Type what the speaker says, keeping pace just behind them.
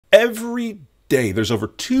Every day, there's over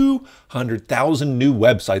 200,000 new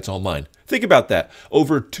websites online. Think about that.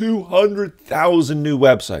 Over 200,000 new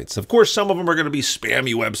websites. Of course, some of them are going to be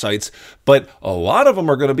spammy websites, but a lot of them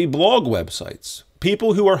are going to be blog websites.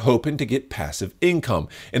 People who are hoping to get passive income,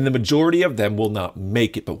 and the majority of them will not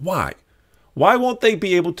make it. But why? Why won't they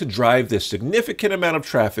be able to drive this significant amount of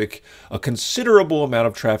traffic, a considerable amount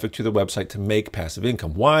of traffic to the website to make passive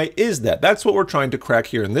income? Why is that? That's what we're trying to crack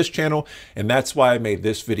here in this channel, and that's why I made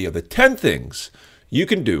this video, the 10 things you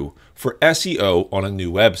can do for SEO on a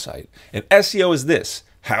new website. And SEO is this,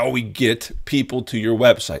 how we get people to your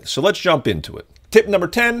website. So let's jump into it. Tip number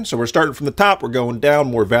 10, so we're starting from the top, we're going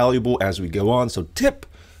down, more valuable as we go on. So tip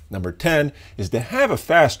number 10 is to have a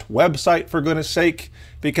fast website, for goodness sake,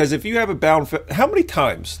 because if you have a how many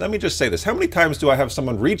times, let me just say this, how many times do I have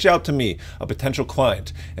someone reach out to me, a potential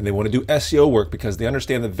client, and they want to do SEO work because they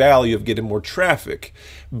understand the value of getting more traffic,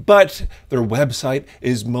 but their website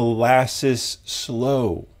is molasses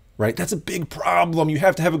slow, right? That's a big problem. You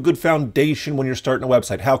have to have a good foundation when you're starting a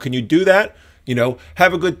website. How can you do that? You know,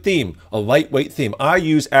 have a good theme, a lightweight theme. I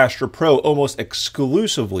use Astra Pro almost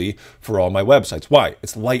exclusively for all my websites. Why?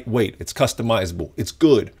 It's lightweight, it's customizable, it's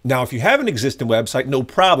good. Now, if you have an existing website, no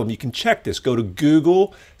problem. You can check this. Go to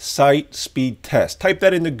Google Site Speed Test. Type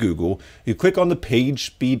that into Google. You click on the Page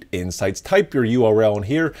Speed Insights, type your URL in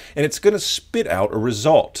here, and it's going to spit out a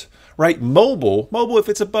result. Right? Mobile, if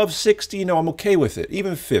it's above 60, you know, I'm okay with it.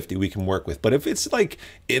 Even 50 we can work with. But if it's like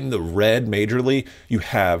in the red majorly, you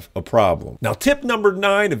have a problem. Now, tip number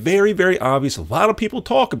 9, very, very obvious. A lot of people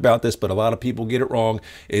talk about this, but a lot of people get it wrong,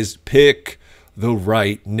 is pick the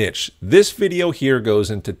right niche. This video here goes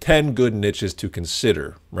into 10 good niches to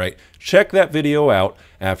consider, right? Check that video out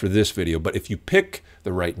after this video. But if you pick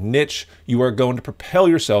the right niche, you are going to propel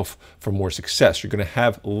yourself for more success. You're going to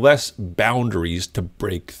have less boundaries to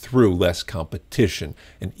break through, less competition,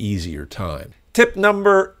 an easier time. Tip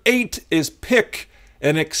number 8 is pick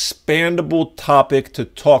an expandable topic to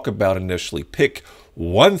talk about initially. Pick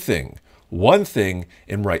one thing,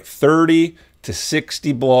 and write 30 to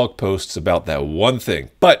 60 blog posts about that one thing.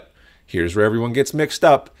 But here's where everyone gets mixed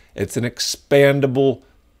up. It's an expandable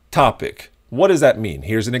topic. What does that mean?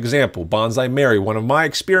 Here's an example. Bonsai Mary, one of my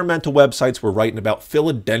experimental websites, we're writing about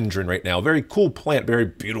philodendron right now. Very cool plant, very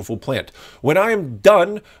beautiful plant. When I am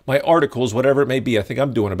done my articles, whatever it may be, I think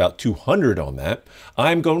I'm doing about 200 on that,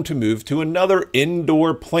 I'm going to move to another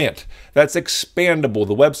indoor plant. That's expandable.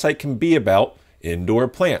 The website can be about indoor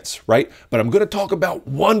plants, right? But I'm going to talk about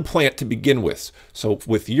one plant to begin with. So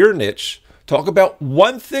with your niche, talk about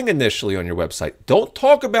one thing initially on your website. Don't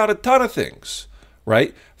talk about a ton of things,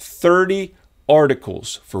 right? 30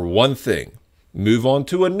 articles for one thing. Move on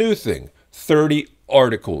to a new thing. 30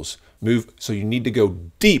 articles. So you need to go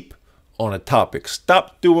deep on a topic.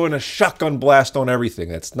 Stop doing a shotgun blast on everything.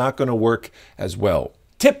 That's not going to work as well.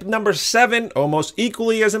 Tip number 7, almost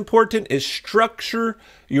equally as important, is structure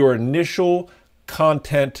your initial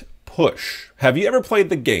content push. Have you ever played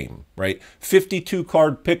the game, right? 52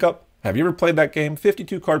 card pickup. Have you ever played that game?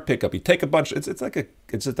 52 card pickup. You take a bunch, it's just like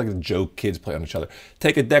a joke kids play on each other.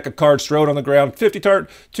 Take a deck of cards, throw it on the ground,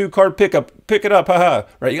 52 card pickup, pick it up, haha.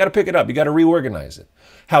 Right? You got to pick it up. You got to reorganize it.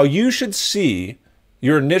 How you should see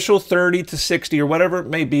your initial 30 to 60 or whatever it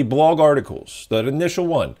may be blog articles, that initial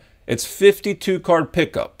one, it's 52 card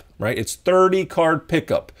pickup. Right? It's 30 card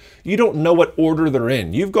pickup. You don't know what order they're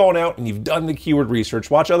in. You've gone out and you've done the keyword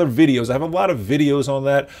research. Watch other videos. I have a lot of videos on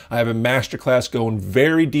that. I have a masterclass going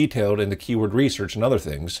very detailed into keyword research and other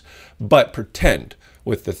things. But pretend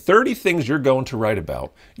with the 30 things you're going to write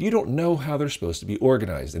about, you don't know how they're supposed to be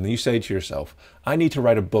organized. And then you say to yourself, I need to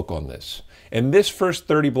write a book on this. And this first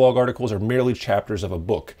 30 blog articles are merely chapters of a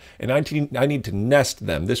book. And I need to nest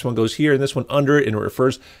them. This one goes here and this one under it and it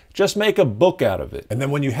refers. Just make a book out of it. And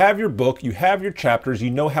then when you have your book, you have your chapters, you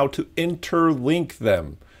know how to interlink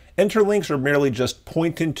them. Interlinks are merely just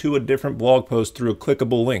pointing to a different blog post through a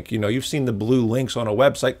clickable link. You know, you've seen the blue links on a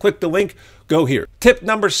website. Click the link, go here. Tip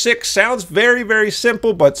number 6 sounds very, very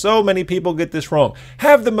simple, but so many people get this wrong.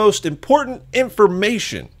 Have the most important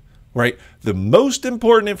information, right? The most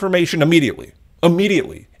important information immediately,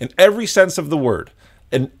 in every sense of the word,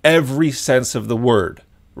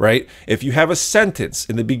 right? If you have a sentence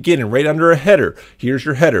in the beginning, right under a header, here's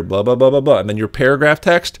your header, blah, blah, blah, blah, blah, and then your paragraph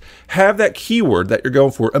text, have that keyword that you're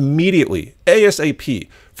going for immediately, ASAP.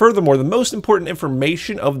 Furthermore, the most important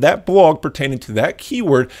information of that blog pertaining to that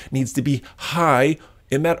keyword needs to be high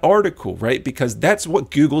in that article, right? Because that's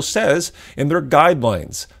what Google says in their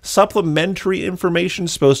guidelines. Supplementary information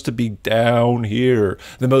is supposed to be down here.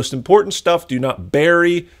 The most important stuff, do not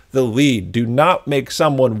bury the lead. Do not make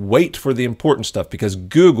someone wait for the important stuff because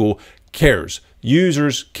Google cares.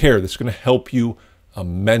 Users care. This is going to help you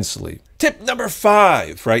immensely. Tip number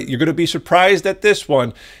 5, right? You're going to be surprised at this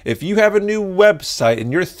one. If you have a new website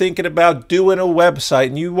and you're thinking about doing a website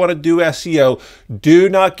and you want to do SEO, do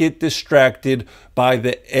not get distracted by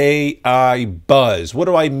the AI buzz. What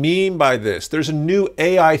do I mean by this? There's a new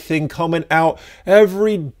AI thing coming out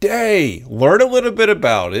every day. Learn a little bit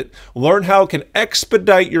about it. Learn how it can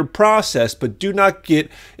expedite your process, but do not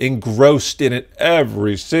get engrossed in it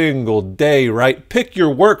every single day, right? Pick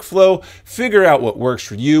your workflow, figure out what works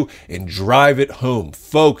for you, and drive it home.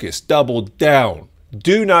 Focus, double down.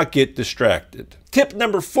 Do not get distracted. Tip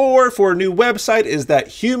number 4 for a new website is that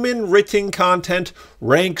human written content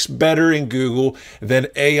ranks better in Google than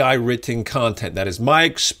AI written content. That is my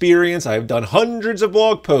experience. I've done hundreds of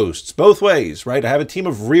blog posts both ways, right? I have a team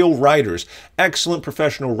of real writers, excellent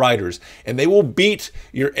professional writers, and they will beat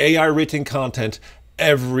your AI written content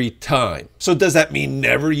every time. So does that mean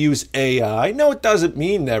never use AI? No, it doesn't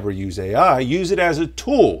mean never use AI. Use it as a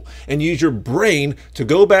tool and use your brain to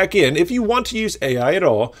go back in. If you want to use AI at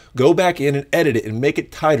all, go back in and edit it and make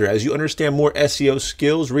it tighter. As you understand more SEO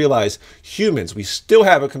skills, realize humans, we still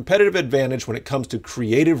have a competitive advantage when it comes to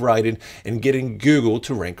creative writing and getting Google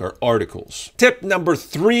to rank our articles. Tip number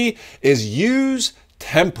 3 is use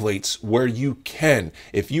templates where you can.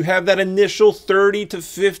 If you have that initial 30 to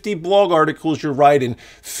 50 blog articles you're writing,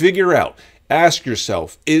 figure out, ask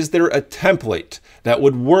yourself, is there a template that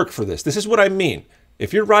would work for this? This is what I mean.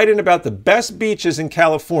 If you're writing about the best beaches in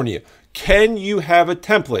California, can you have a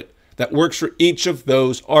template that works for each of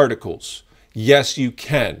those articles? Yes, you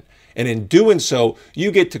can. And in doing so, you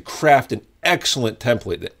get to craft an excellent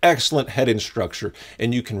template, an excellent heading structure,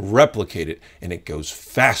 and you can replicate it, and it goes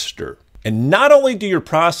faster. And not only do your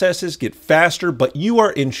processes get faster, but you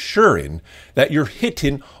are ensuring that you're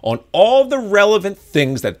hitting on all the relevant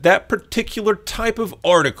things that that particular type of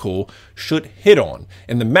article should hit on.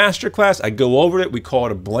 In the masterclass, I go over it. We call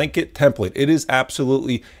it a blanket template. It is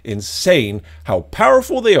absolutely insane how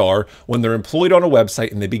powerful they are when they're employed on a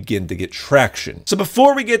website and they begin to get traction. So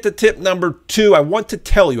before we get to tip number 2, I want to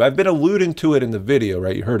tell you, I've been alluding to it in the video,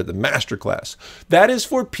 right? You heard it, the masterclass. That is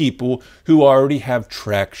for people who already have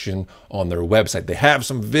traction on their website. They have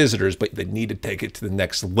some visitors, but they need to take it to the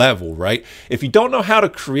next level, right? If you don't know how to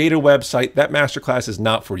create a website, that masterclass is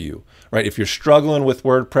not for you, right? If you're struggling with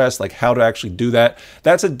WordPress, like how to actually do that,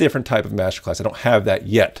 that's a different type of masterclass. I don't have that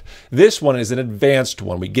yet. This one is an advanced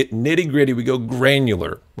one. We get nitty gritty, we go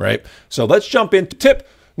granular, right? So let's jump into tip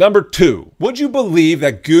number 2. Would you believe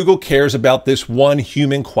that Google cares about this one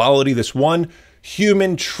human quality, this one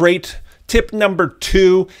human trait? Tip number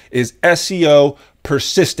 2 is SEO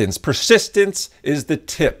persistence. Persistence is the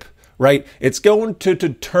tip, right? It's going to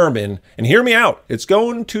determine, and hear me out, it's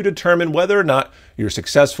going to determine whether or not you're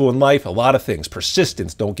successful in life. A lot of things.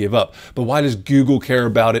 Persistence, don't give up. But why does Google care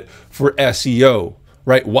about it for SEO?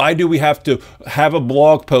 Right? Why do we have to have a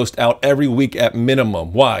blog post out every week at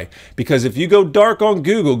minimum? Why? Because if you go dark on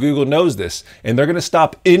Google, Google knows this, and they're going to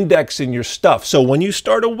stop indexing your stuff. So when you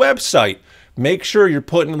start a website, make sure you're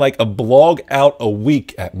putting like a blog out a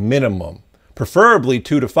week at minimum. Preferably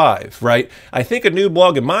 2 to 5, right? I think a new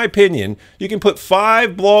blog, in my opinion, you can put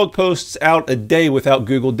 5 blog posts out a day without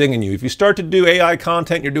Google dinging you. If you start to do AI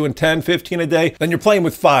content, you're doing 10, 15 a day, then you're playing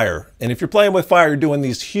with fire. And if you're playing with fire, you're doing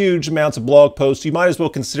these huge amounts of blog posts, you might as well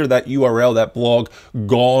consider that URL, that blog,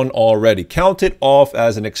 gone already. Count it off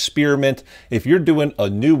as an experiment if you're doing a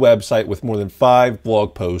new website with more than 5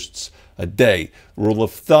 blog posts a day. Rule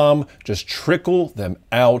of thumb, just trickle them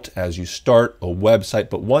out as you start a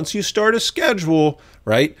website. But once you start a schedule,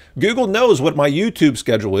 right? Google knows what my YouTube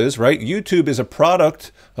schedule is, right? YouTube is a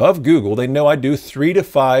product of Google. They know I do 3 to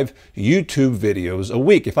 5 YouTube videos a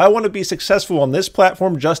week. If I want to be successful on this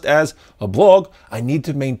platform just as a blog, I need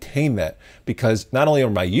to maintain that because not only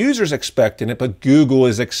are my users expecting it, but Google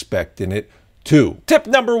is expecting it too. Tip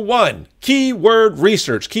number 1, keyword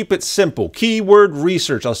research. Keep it simple. Keyword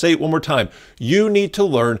research. I'll say it one more time. You need to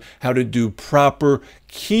learn how to do proper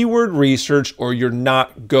keyword research or you're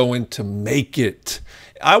not going to make it.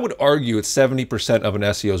 I would argue it's 70% of an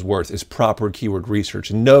SEO's worth is proper keyword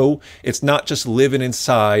research. No, it's not just living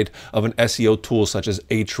inside of an SEO tool such as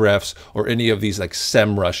Ahrefs or any of these like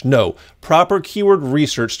SEMrush. No, proper keyword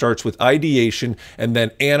research starts with ideation and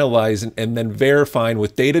then analyzing and then verifying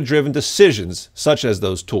with data-driven decisions such as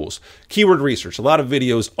those tools. Keyword research, a lot of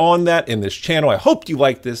videos on that in this channel. I hope you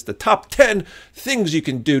like this. The top 10 things you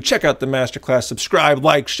can do. Check out the masterclass, subscribe,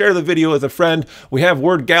 like, share the video with a friend. We have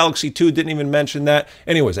Word Galaxy 2, didn't even mention that.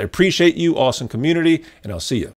 Anyways, I appreciate you, awesome community, and I'll see you